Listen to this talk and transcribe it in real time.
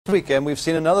Weekend we've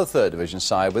seen another third division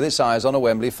side with its eyes on a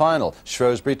Wembley final,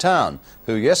 Shrewsbury Town,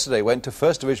 who yesterday went to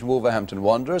First Division Wolverhampton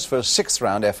Wanderers for a 6th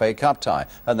round FA Cup tie,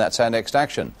 and that's our next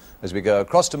action. As we go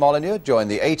across to Molineux, join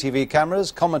the ATV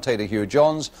cameras, commentator Hugh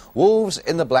Johns, Wolves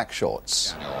in the black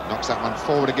shorts. Knocks that one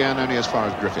forward again, only as far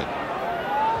as Griffin.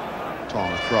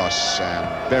 Tom across,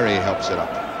 and Berry helps it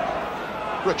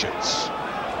up. Richards,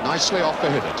 nicely off for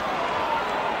Hibbert.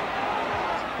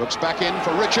 Looks back in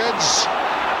for Richards.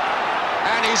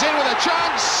 And he's in with a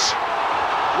chance,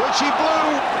 which he blew.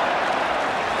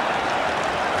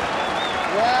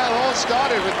 Well, all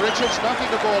started with Richards knocking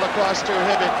the ball across to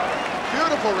Hibbert.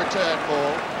 Beautiful return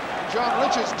ball. John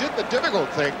Richards did the difficult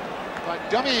thing by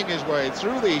dummying his way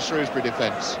through the Shrewsbury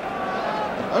defence.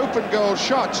 An open goal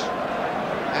shot,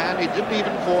 and he didn't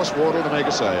even force Wardle to make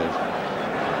a save.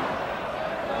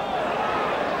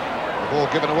 The ball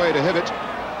given away to Hibbert.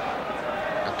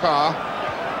 A car.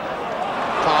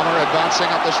 Palmer advancing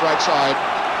up this right side.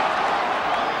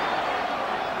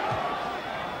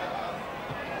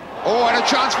 Oh, and a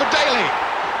chance for Daly.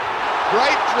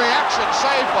 Great reaction,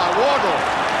 saved by Wardle.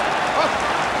 Oh.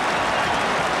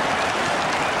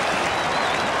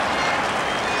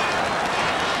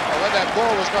 Well, when that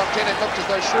ball was knocked in, it looked as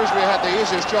though Shrewsbury had the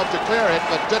easiest job to clear it,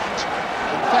 but didn't.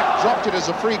 In fact, dropped it as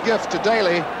a free gift to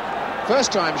Daly.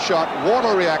 First time shot,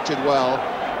 Wardle reacted well.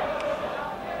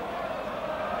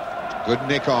 Good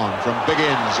nick on from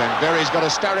Biggins, and Berry's got a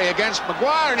starry against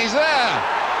Maguire, and he's there.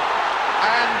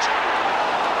 And,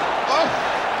 oh,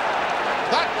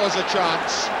 that was a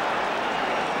chance.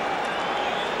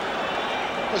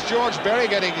 It was George Berry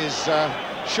getting his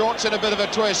shorts in a bit of a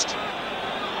twist.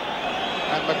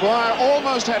 And Maguire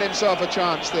almost had himself a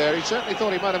chance there. He certainly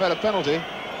thought he might have had a penalty.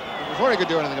 And before he could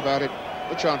do anything about it,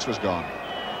 the chance was gone.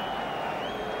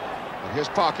 And here's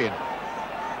Parkin.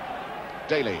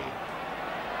 Daly.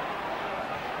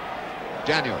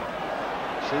 Daniel.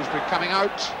 Shrewsbury coming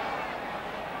out.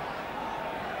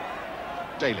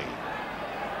 Daly.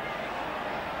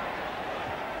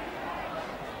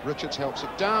 Richards helps it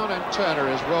down, and Turner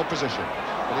is well positioned,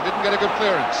 but he didn't get a good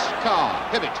clearance. Carr,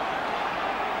 Hibbert.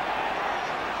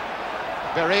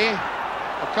 Berry,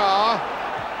 Carr,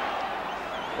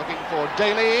 looking for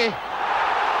Daly.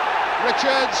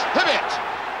 Richards, Hibbert.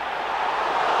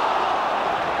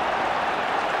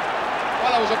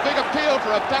 Well, there was a big appeal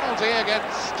for a penalty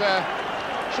against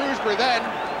Shrewsbury then,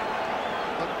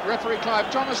 but referee Clive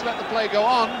Thomas let the play go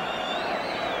on.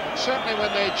 And certainly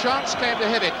when the chance came to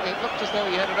Hibbert, it looked as though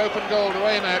he had an open goal to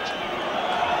aim at.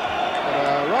 But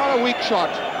a rather weak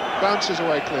shot bounces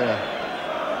away clear.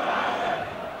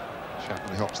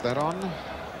 Chapman helps that on.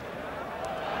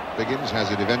 Biggins has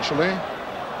it eventually.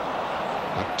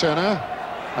 Now Turner,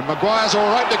 and Maguire's all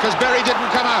right because Berry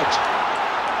didn't come out.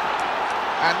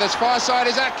 And this far side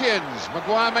is Atkins.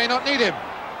 Maguire may not need him.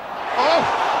 Oh!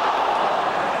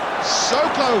 So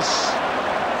close.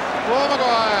 Poor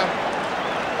Maguire.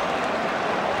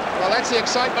 Well, that's the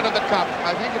excitement of the Cup.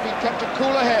 I think if he'd kept a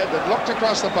cooler head and looked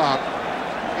across the park,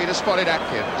 he'd have spotted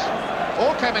Atkins.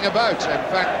 All coming about, in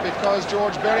fact, because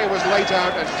George Berry was late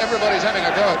out, and everybody's having a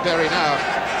go at Berry now.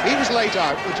 He was late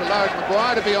out, which allowed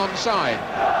Maguire to be onside.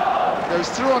 Goes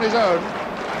through on his own.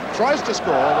 Tries to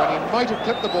score when he might have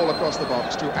clipped the ball across the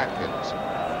box to Atkins.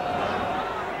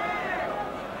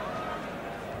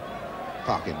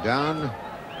 Parkin down.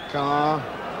 Carr.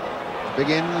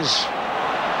 Biggins.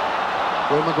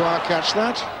 Will Maguire catch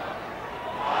that?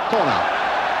 Corner.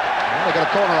 Well, they got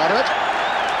a corner out of it.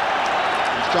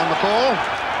 It's John McCall.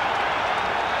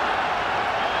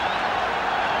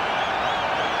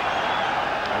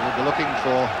 And we'll be looking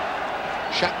for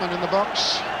Chapman in the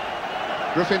box.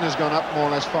 Griffin has gone up more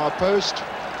or less far post.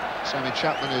 Sammy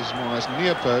Chapman is more or less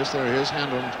near post. There he is,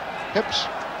 hand on hips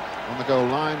on the goal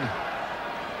line.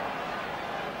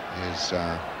 Is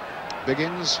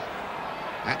Biggins.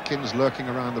 Atkins lurking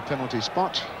around the penalty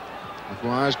spot.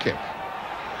 Maguire's kick.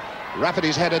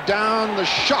 Rafferty's headed down, the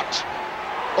shot.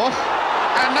 Off,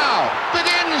 and now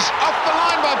Biggins off the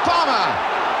line by Palmer.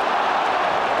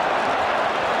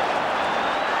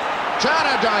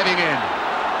 Turner diving in.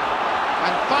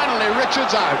 And finally,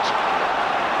 Richards out.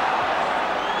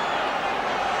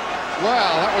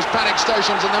 Well, that was panic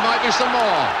stations, and there might be some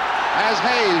more, as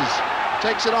Hayes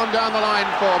takes it on down the line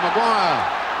for Maguire.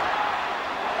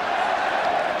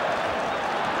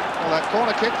 Well, that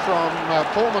corner kick from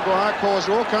Paul Maguire caused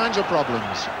all kinds of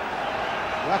problems.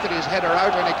 Rafferty's header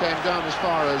out, and he came down as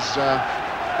far as,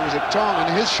 who was it, Tong,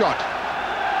 and his shot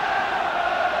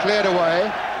cleared away.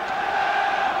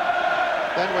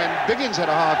 Then when Biggins had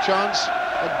a half chance,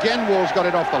 again Wolves got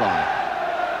it off the line.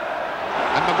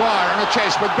 And Maguire on a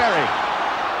chase with Berry.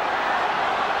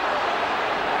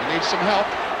 He needs some help.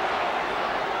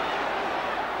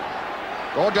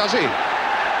 Or does he?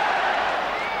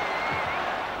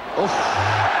 Oof.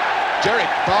 Derek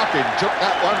Parkin took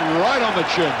that one right on the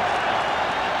chin.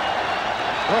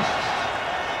 Oof.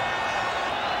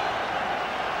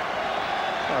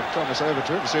 I'll Thomas over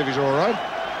to him to see if he's all right.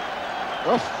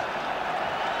 Oof.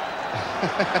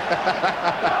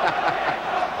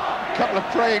 A couple of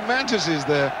praying mantises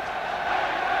there.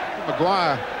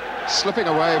 Maguire slipping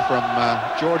away from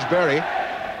George Berry.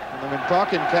 And then when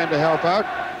Parkin came to help out,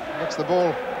 he gets the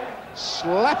ball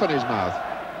slap in his mouth.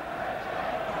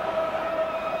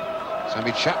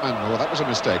 Sammy Chapman, oh, that was a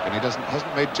mistake, and he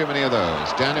hasn't made too many of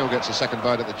those. Daniel gets a second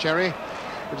bite at the cherry,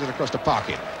 gives it across to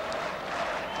Parkin.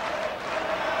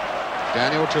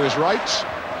 Daniel to his right,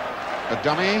 a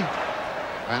dummy,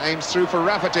 and aims through for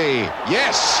Rafferty.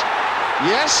 Yes!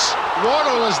 Yes!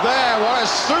 Wardle was there. What a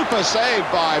super save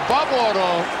by Bob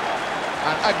Wardle.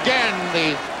 And again,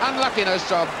 the unluckiness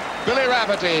of Billy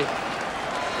Rafferty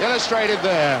illustrated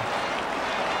there.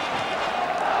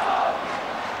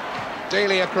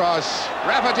 Daly across,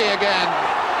 Rafferty again,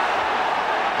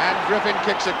 and Griffin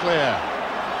kicks it clear.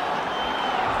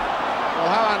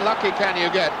 Well, how unlucky can you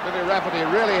get? Billy Rafferty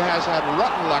really has had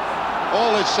rotten luck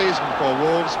all this season for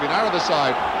Wolves, been out of the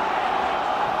side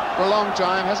for a long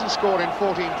time, hasn't scored in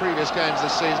 14 previous games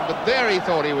this season, but there he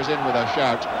thought he was in with a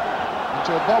shout,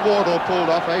 until Bob Wardle pulled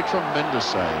off a tremendous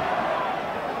save.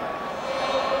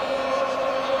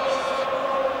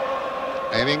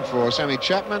 Aiming for Sammy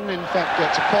Chapman, in fact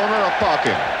gets a corner of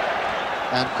Parkin.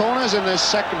 And corners in this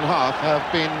second half have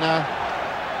been a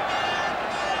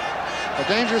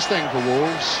dangerous thing for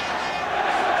Wolves.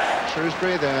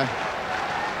 Shrewsbury, their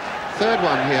third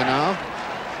one here now.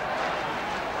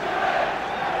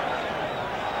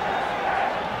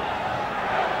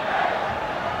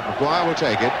 Maguire will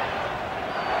take it.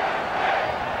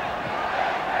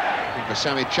 Looking for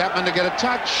Sammy Chapman to get a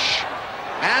touch.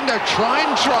 And a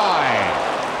try.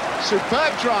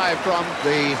 Superb try from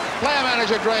the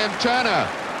player-manager Graham Turner.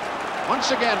 Once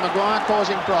again, Maguire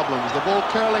causing problems. The ball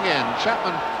curling in.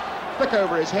 Chapman flick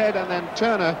over his head, and then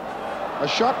Turner, a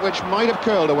shot which might have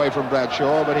curled away from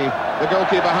Bradshaw, but the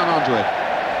goalkeeper hung on to it.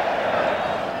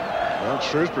 Well,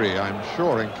 Shrewsbury, I'm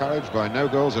sure, encouraged by no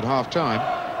goals at half-time,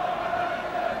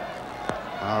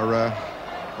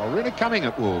 are really coming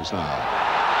at Wolves now.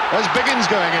 There's Biggins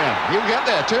going in. He'll get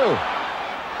there too.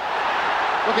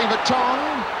 Looking for Tong.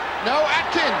 No,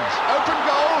 Atkins. Open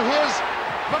goal. Here's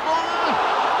Maguire.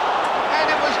 And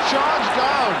it was charged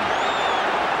down.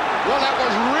 Well, that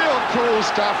was real cool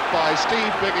stuff by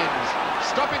Steve Biggins.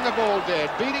 Stopping the ball dead,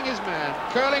 beating his man,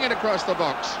 curling it across the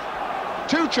box.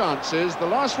 Two chances, the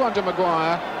last one to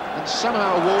Maguire, and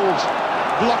somehow Wolves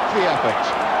blocked the effort.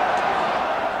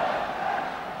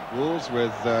 Wolves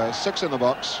with 6 in the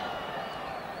box.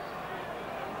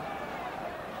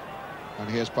 And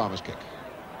here's Palmer's kick.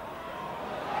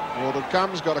 Wardle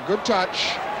comes, got a good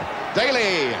touch.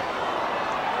 Daly.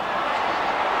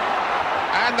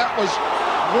 And that was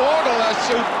Wardle, a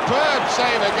superb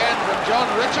save again from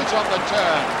John Richards on the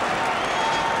turn.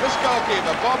 This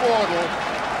goalkeeper, Bob Wardle,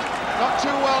 not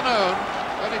too well known.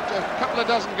 Only a couple of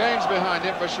dozen games behind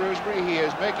him for Shrewsbury. He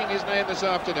is making his name this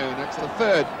afternoon. It's the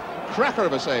third cracker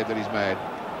of a save that he's made.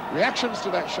 Reactions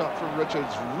to that shot from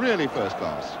Richards really first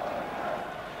class.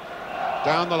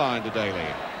 Down the line to Daly.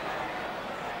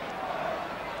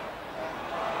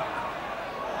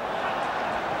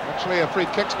 Actually, a free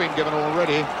kick's been given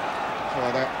already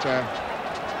for that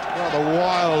rather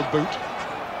wild boot.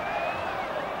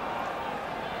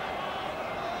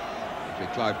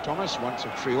 Clive Thomas, once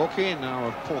of Treorchy, now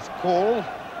of Porthcawl.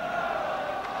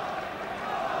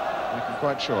 Making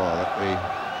quite sure that the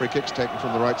free kick's taken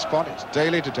from the right spot. It's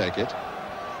Daly to take it.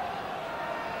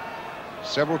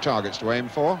 Several targets to aim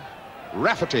for.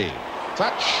 Rafferty,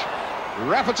 touch.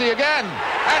 Rafferty again,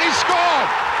 and he's scored!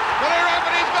 Billy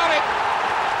Rafferty's got it!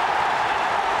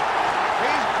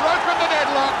 He's broken the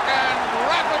deadlock, and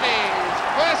Rafferty's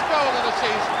first goal of the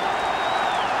season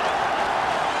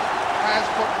has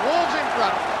put Wolves in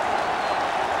front.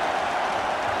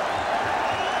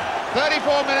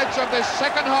 34 minutes of this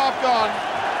second half gone.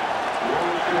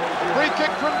 Free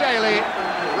kick from Daly.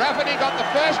 Rafferty got the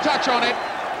first touch on it,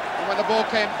 and when the ball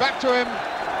came back to him,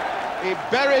 he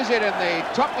buries it in the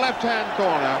top left-hand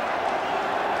corner.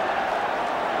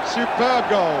 Superb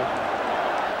goal.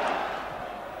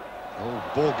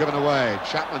 Oh, ball given away.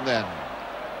 Chapman then.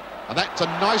 And that's a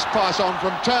nice pass on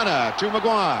from Turner to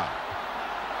Maguire.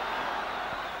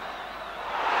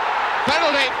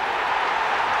 Penalty.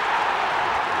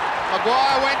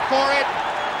 Maguire went for it.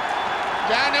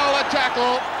 Daniel a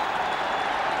tackle.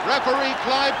 Referee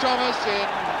Clive Thomas in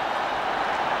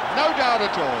no doubt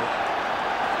at all.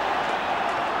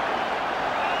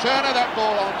 Return of that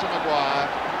ball on to Maguire.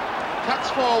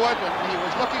 Cuts forward, and he was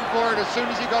looking for it as soon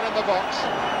as he got in the box.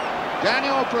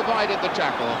 Daniel provided the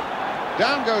tackle.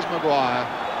 Down goes Maguire.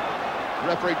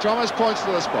 Referee Thomas points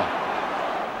to the spot.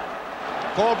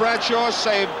 Paul Bradshaw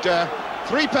saved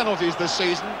 3 penalties this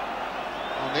season.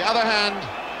 On the other hand,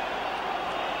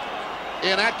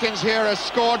 Ian Atkins here has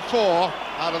scored 4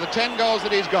 out of the 10 goals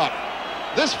that he's got.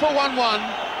 This for 1-1.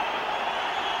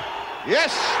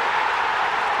 Yes!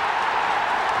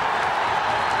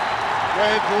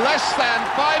 With less than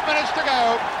 5 minutes to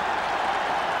go,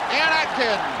 Ian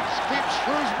Atkins keeps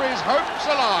Shrewsbury's hopes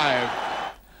alive.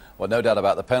 Well, no doubt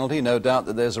about the penalty, no doubt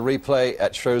that there's a replay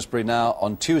at Shrewsbury now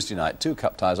on Tuesday night. 2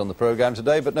 cup ties on the programme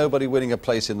today, but nobody winning a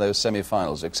place in those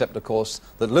semi-finals, except, of course,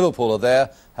 that Liverpool are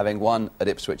there, having won at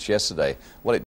Ipswich yesterday. Well,